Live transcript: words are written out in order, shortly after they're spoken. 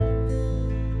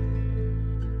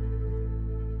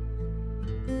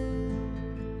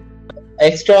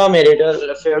Extra marital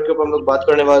affair के ऊपर हम लोग बात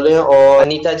करने वाले हैं। और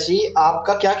अनीता जी,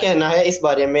 आपका क्या कहना है इस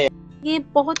बारे में? ये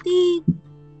बहुत ही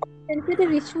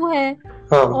सेंसिटिव इशू है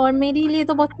हाँ। और मेरे लिए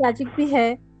तो बहुत ट्रैजिक भी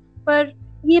है, पर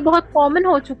ये बहुत कॉमन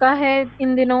हो चुका है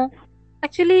इन दिनों।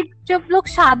 एक्चुअली जब लोग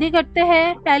शादी करते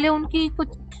हैं, पहले उनकी कुछ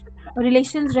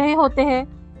रिलेशंस रहे होते हैं,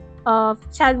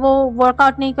 शायद वो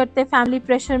वर्कआउट नहीं करते, फैमिली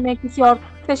प्रेशर में किसी और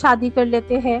से शादी कर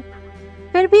लेते हैं,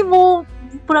 फिर भी वो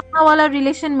पुराना वाला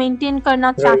रिलेशन मेंटेन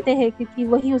करना चाहते हैं क्योंकि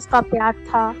वही उसका प्यार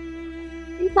था।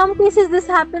 In some cases this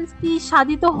happens कि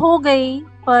शादी तो हो गई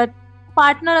पर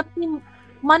पार्टनर अपनी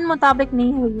मन मुताबिक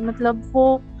नहीं हुई, मतलब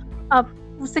वो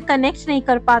अब उससे कनेक्ट नहीं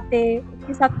कर पाते,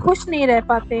 उसके साथ खुश नहीं रह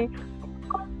पाते,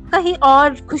 कहीं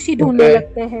और खुशी ढूंढने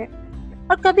लगते हैं।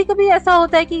 और कभी कभी ऐसा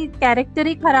होता है कि कैरेक्टर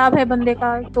ही खराब है बंदे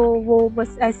का, तो वो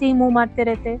बस ऐसे ही मुंह मारते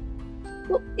रहते हैं।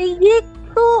 तो ये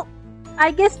तो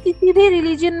आई गेस किसी भी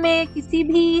रिलीजन में किसी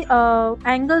भी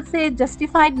एंगल से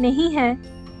जस्टिफाइड नहीं है।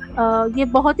 ये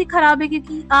बहुत ही खराब है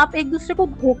क्योंकि आप एक दूसरे को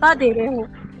धोखा दे रहे हो,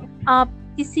 आप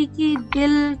किसी की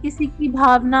दिल, किसी की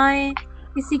भावनाएं,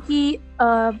 किसी की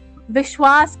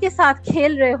विश्वास के साथ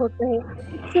खेल रहे होते हैं।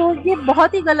 तो ये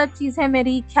बहुत ही गलत चीज है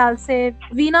मेरी ख्याल से।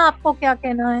 वीना, आपको क्या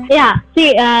कहना है?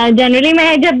 जनरली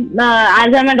मैं जब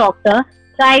as am doctor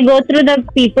so I go through the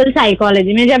people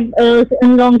psychology में जब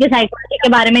उन लोगों के साइकोलॉजी के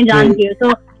बारे में जानती हूँ। तो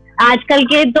आजकल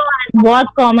के तो बहुत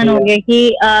कॉमन हो गए कि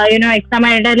extra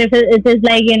marital it is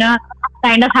like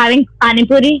kind of having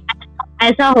panipuri,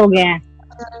 ऐसा हो गया है।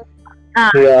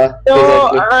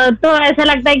 तो ऐसा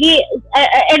लगता है कि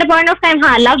at a point of time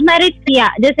love marriage किया,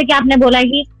 जैसे कि आपने बोला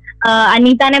कि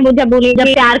अनीता ने मुझे बोली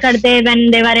जब प्यार करते हैं when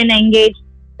they were in engage,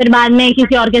 फिर बाद में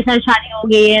किसी और के साथ शादी हो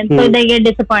गई है तो दे गेट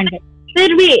डिसअपॉइंटेड।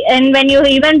 फिर भी and when you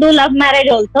even do love marriage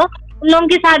also, उन लोगों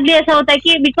के साथ भी ऐसा होता है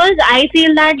कि because I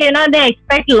feel that they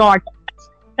expect lot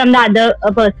from the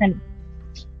other person,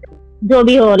 जो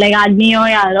भी हो, लाइक आदमी हो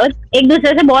या औरत, एक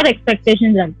दूसरे से बहुत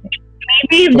एक्सपेक्टेशंस रखते हैं। May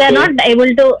be they are not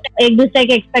able to, एक दूसरे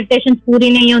की एक्सपेक्टेशंस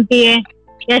पूरी नहीं होती है,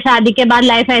 या शादी के बाद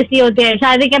लाइफ ऐसी होती है,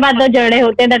 शादी के बाद 2 झगड़े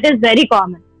होते हैं, दैट इज वेरी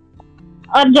कॉमन।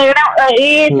 और झगड़ा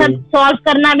ये सब सॉल्व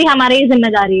करना भी हमारी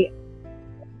जिम्मेदारी है।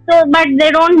 So, but they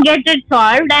don't get it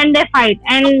solved and they fight.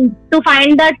 And to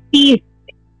find that peace,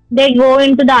 they go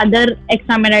into the other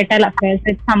extramarital affairs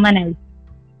with someone else.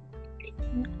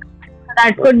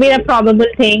 That could be a probable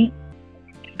thing.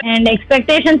 And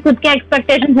expectations, खुद के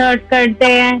expectations hurt करते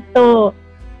हैं, तो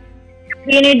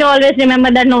we need to always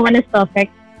remember that no one is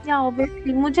perfect. Yeah,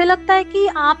 obviously. मुझे लगता है कि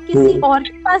आप किसी और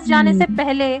के पास जाने से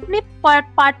पहले अपने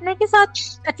पार्टनर के साथ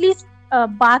एटलीस्ट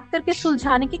बात करके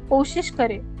सुलझाने की कोशिश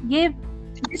करें। ये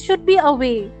This should be a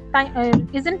way,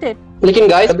 isn't it? लेकिन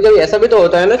गाइस, कभी-कभी ऐसा भी तो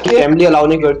होता है ना कि फैमिली अलाउ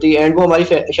नहीं करती एंड वो हमारी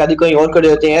शादी कहीं और कर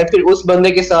देते हैं, फिर उस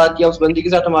बंदे के साथ या उस बंदी के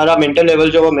साथ हमारा मेंटल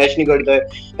लेवल जो वो मैच नहीं करता है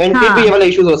एंड फिर भी ये वाला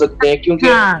इश्यूज हो सकते हैं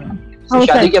क्योंकि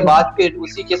शादी के बाद फिर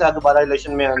उसी के साथ दोबारा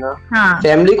रिलेशन में आना।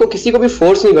 फैमिली को किसी को भी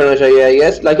फोर्स नहीं करना चाहिए, आई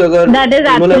गेस, लाइक अगर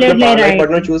उन्होंने अपना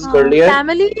पार्टनर चूज कर लिया है,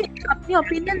 फैमिली अपनी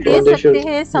ओपिनियन दे सकते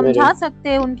हैं, समझा सकते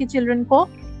हैं उनके चिल्ड्रन को,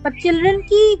 पर चिल्ड्रन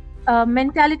की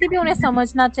मेंटालिटी भी उन्हें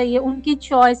समझना चाहिए, उनकी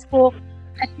चॉइस को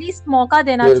एटलीस्ट मौका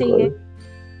देना चाहिए,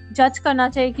 जज करना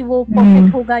चाहिए कि वो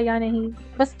परफेक्ट होगा या नहीं,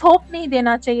 बस थोप नहीं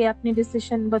देना चाहिए अपनी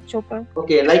डिसीजन बच्चों पर।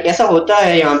 ओके, लाइक ऐसा होता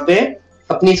है यहाँ पे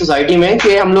अपनी सोसाइटी में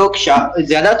कि हम लोग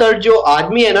ज्यादातर जो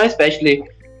आदमी है ना स्पेशली,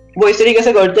 वो इस तरीके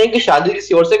से करते हैं कि शादी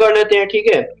किसी और से कर लेते हैं,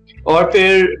 ठीक है, और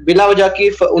फिर बिला वजह की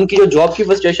उनकी जो जॉब की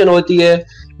फ्रस्ट्रेशन होती है,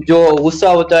 जो गुस्सा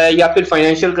होता है, या फिर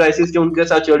फाइनेंशियल क्राइसिस जो उनके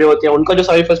साथ चल रहे होते हैं, उनका जो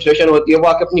सारी फ्रस्ट्रेशन होती है वो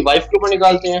आके अपनी वाइफ के ऊपर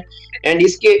निकालते हैं। एंड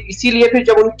इसीलिए फिर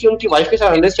जब उनकी वाइफ के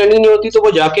साथ अंडरस्टैंडिंग नहीं होती तो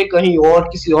वो जाके कहीं और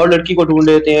किसी और लड़की को ढूंढ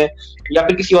लेते हैं या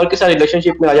फिर किसी और के साथ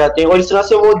रिलेशनशिप में आ जाते हैं, और इस तरह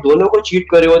से वो दोनों को चीट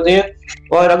कर रहे होते हैं।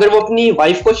 और अगर वो अपनी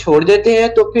वाइफ को छोड़ देते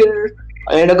हैं तो फिर,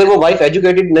 एंड अगर वो वाइफ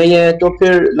एजुकेटेड नहीं है तो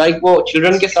फिर लाइक वो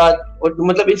चिल्ड्रन के साथ, और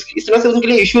मतलब इस तरह से उनके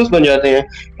लिए इश्यूज बन जाते हैं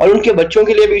और उनके बच्चों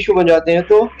के लिए भी इशू बन जाते हैं।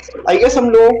 तो आई गेस हम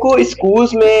लोगों को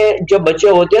स्कूल्स में जब बच्चे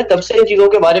होते हैं तब से इन चीजों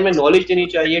के बारे में नॉलेज देनी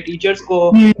चाहिए, टीचर्स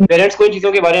को, पेरेंट्स को इन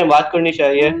चीजों के बारे में बात करनी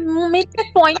चाहिए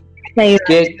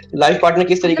कि लाइफ पार्टनर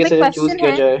किस तरीके से चूज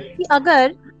किया जाए।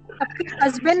 अगर आपके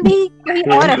हस्बैंड भी कहीं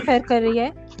और अफेयर कर रही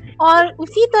है और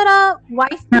उसी तरह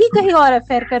वाइफ भी कहीं और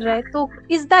अफेयर कर रहा है, तो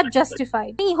इज दैट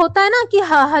जस्टिफाइड? नहीं होता है ना कि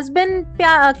हस्बैंड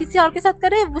किसी और के साथ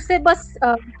करे, उसे बस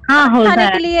खाने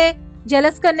के लिए,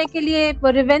 जेलस करने के लिए,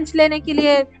 रिवेंज लेने के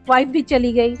लिए वाइफ भी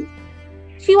चली गई।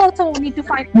 She also need to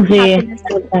find happiness.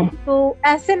 तो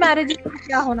ऐसे मैरिज में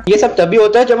क्या होना? ये सब तभी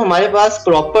होता है जब हमारे पास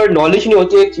प्रॉपर नॉलेज नहीं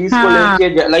होती एक चीज को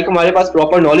लेके, लाइक हमारे पास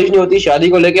प्रॉपर नॉलेज नहीं होती शादी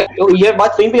को लेके। तो ये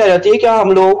बात कहीं पे आ जाती है कि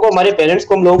हम लोगों को, हमारे पेरेंट्स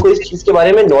को हम लोगों को इस चीज के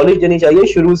बारे में नॉलेज देनी चाहिए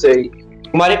शुरू से ही,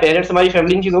 हमारे पेरेंट्स हमारी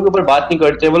फैमिली इन चीजों के ऊपर बात नहीं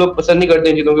करते, वो लोग पसंद नहीं करते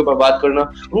इन चीजों के ऊपर बात करना।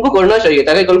 उनको करना चाहिए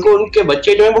ताकि कल को उनके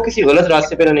बच्चे जो है वो किसी गलत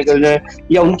रास्ते पे ना निकल जाए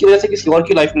या उनकी वजह से किसी और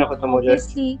की लाइफ ना खत्म हो जाए।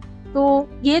 Obviously, तो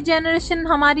ये जनरेशन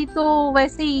हमारी तो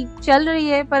वैसे ही चल रही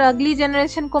है, पर अगली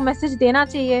जनरेशन को मैसेज देना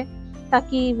चाहिए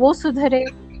ताकि वो सुधरे।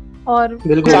 और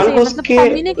मतलब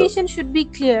कम्युनिकेशन शुड बी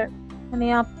क्लियर,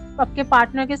 यानी आप आपके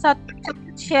पार्टनर के साथ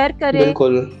शेयर करें,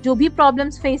 जो भी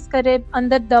प्रॉब्लम्स फेस करे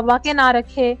अंदर दबा के ना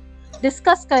रखे,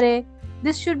 डिस्कस करे।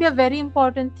 This should be a very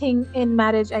important thing in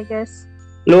marriage I guess.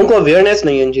 लोगों को अवेयरनेस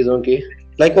नहीं है इन चीजों की,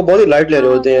 लाइक वो बहुत ही लाइट ले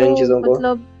रहे होते हैं इन चीजों को,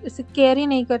 मतलब इसे केयर ही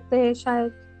नहीं करते हैं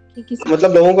शायद।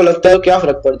 मतलब लोगों को लगता है क्या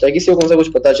फर्क पड़ता है, किसी को कौन सा कुछ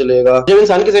पता चलेगा। जब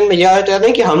इंसान के ज़हन में यह आ जाता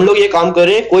है कि हम लोग ये काम कर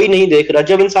रहे हैं, कोई नहीं देख रहा,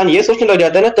 जब इंसान ये सोचने लग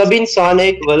जाता है ना, तभी इंसान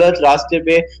एक गलत रास्ते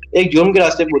पे, एक जुर्म के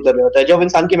रास्ते पे उतर जाता है। जब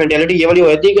इंसान की मेंटालिटी ये वाली हो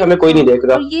जाती है कि हमें कोई नहीं देख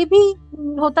रहा। और ये भी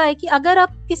होता है कि अगर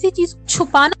आप किसी चीज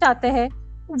छुपाना चाहते हैं,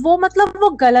 वो मतलब वो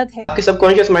गलत है, आपके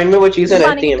सबकॉन्शियस माइंड में वो चीजें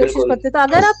रहती हैं। बिल्कुल। तो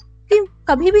अगर आप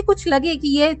कभी भी कुछ लगे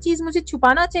कि ये चीज मुझे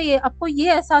छुपाना चाहिए, आपको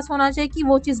ये एहसास होना चाहिए कि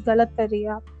वो चीज गलत कर रही है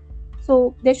आप। So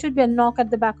there should be a knock at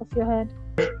the back of your head.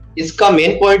 इसका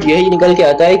मेन पॉइंट यही निकल के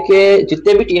आता है कि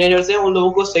जितने भी टीनेजर्स हैं उन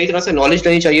लोगों को सही तरह से नॉलेज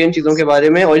लेनी चाहिए इन चीजों के बारे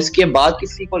में, और इसके बाद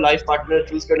किसी को लाइफ पार्टनर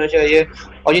चूज करना चाहिए।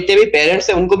 और जितने भी पेरेंट्स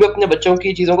हैं उनको भी अपने बच्चों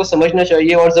की चीजों को समझना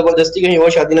चाहिए और जबरदस्ती कहीं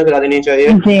और शादी ना करा देनी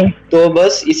चाहिए। तो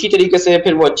बस इसी तरीके से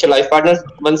फिर वो अच्छे लाइफ पार्टनर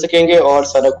बन सकेंगे और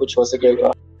सारा कुछ हो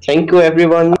सकेगा। थैंक यू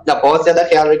एवरीवन, बहुत ज्यादा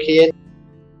ख्याल रखिए।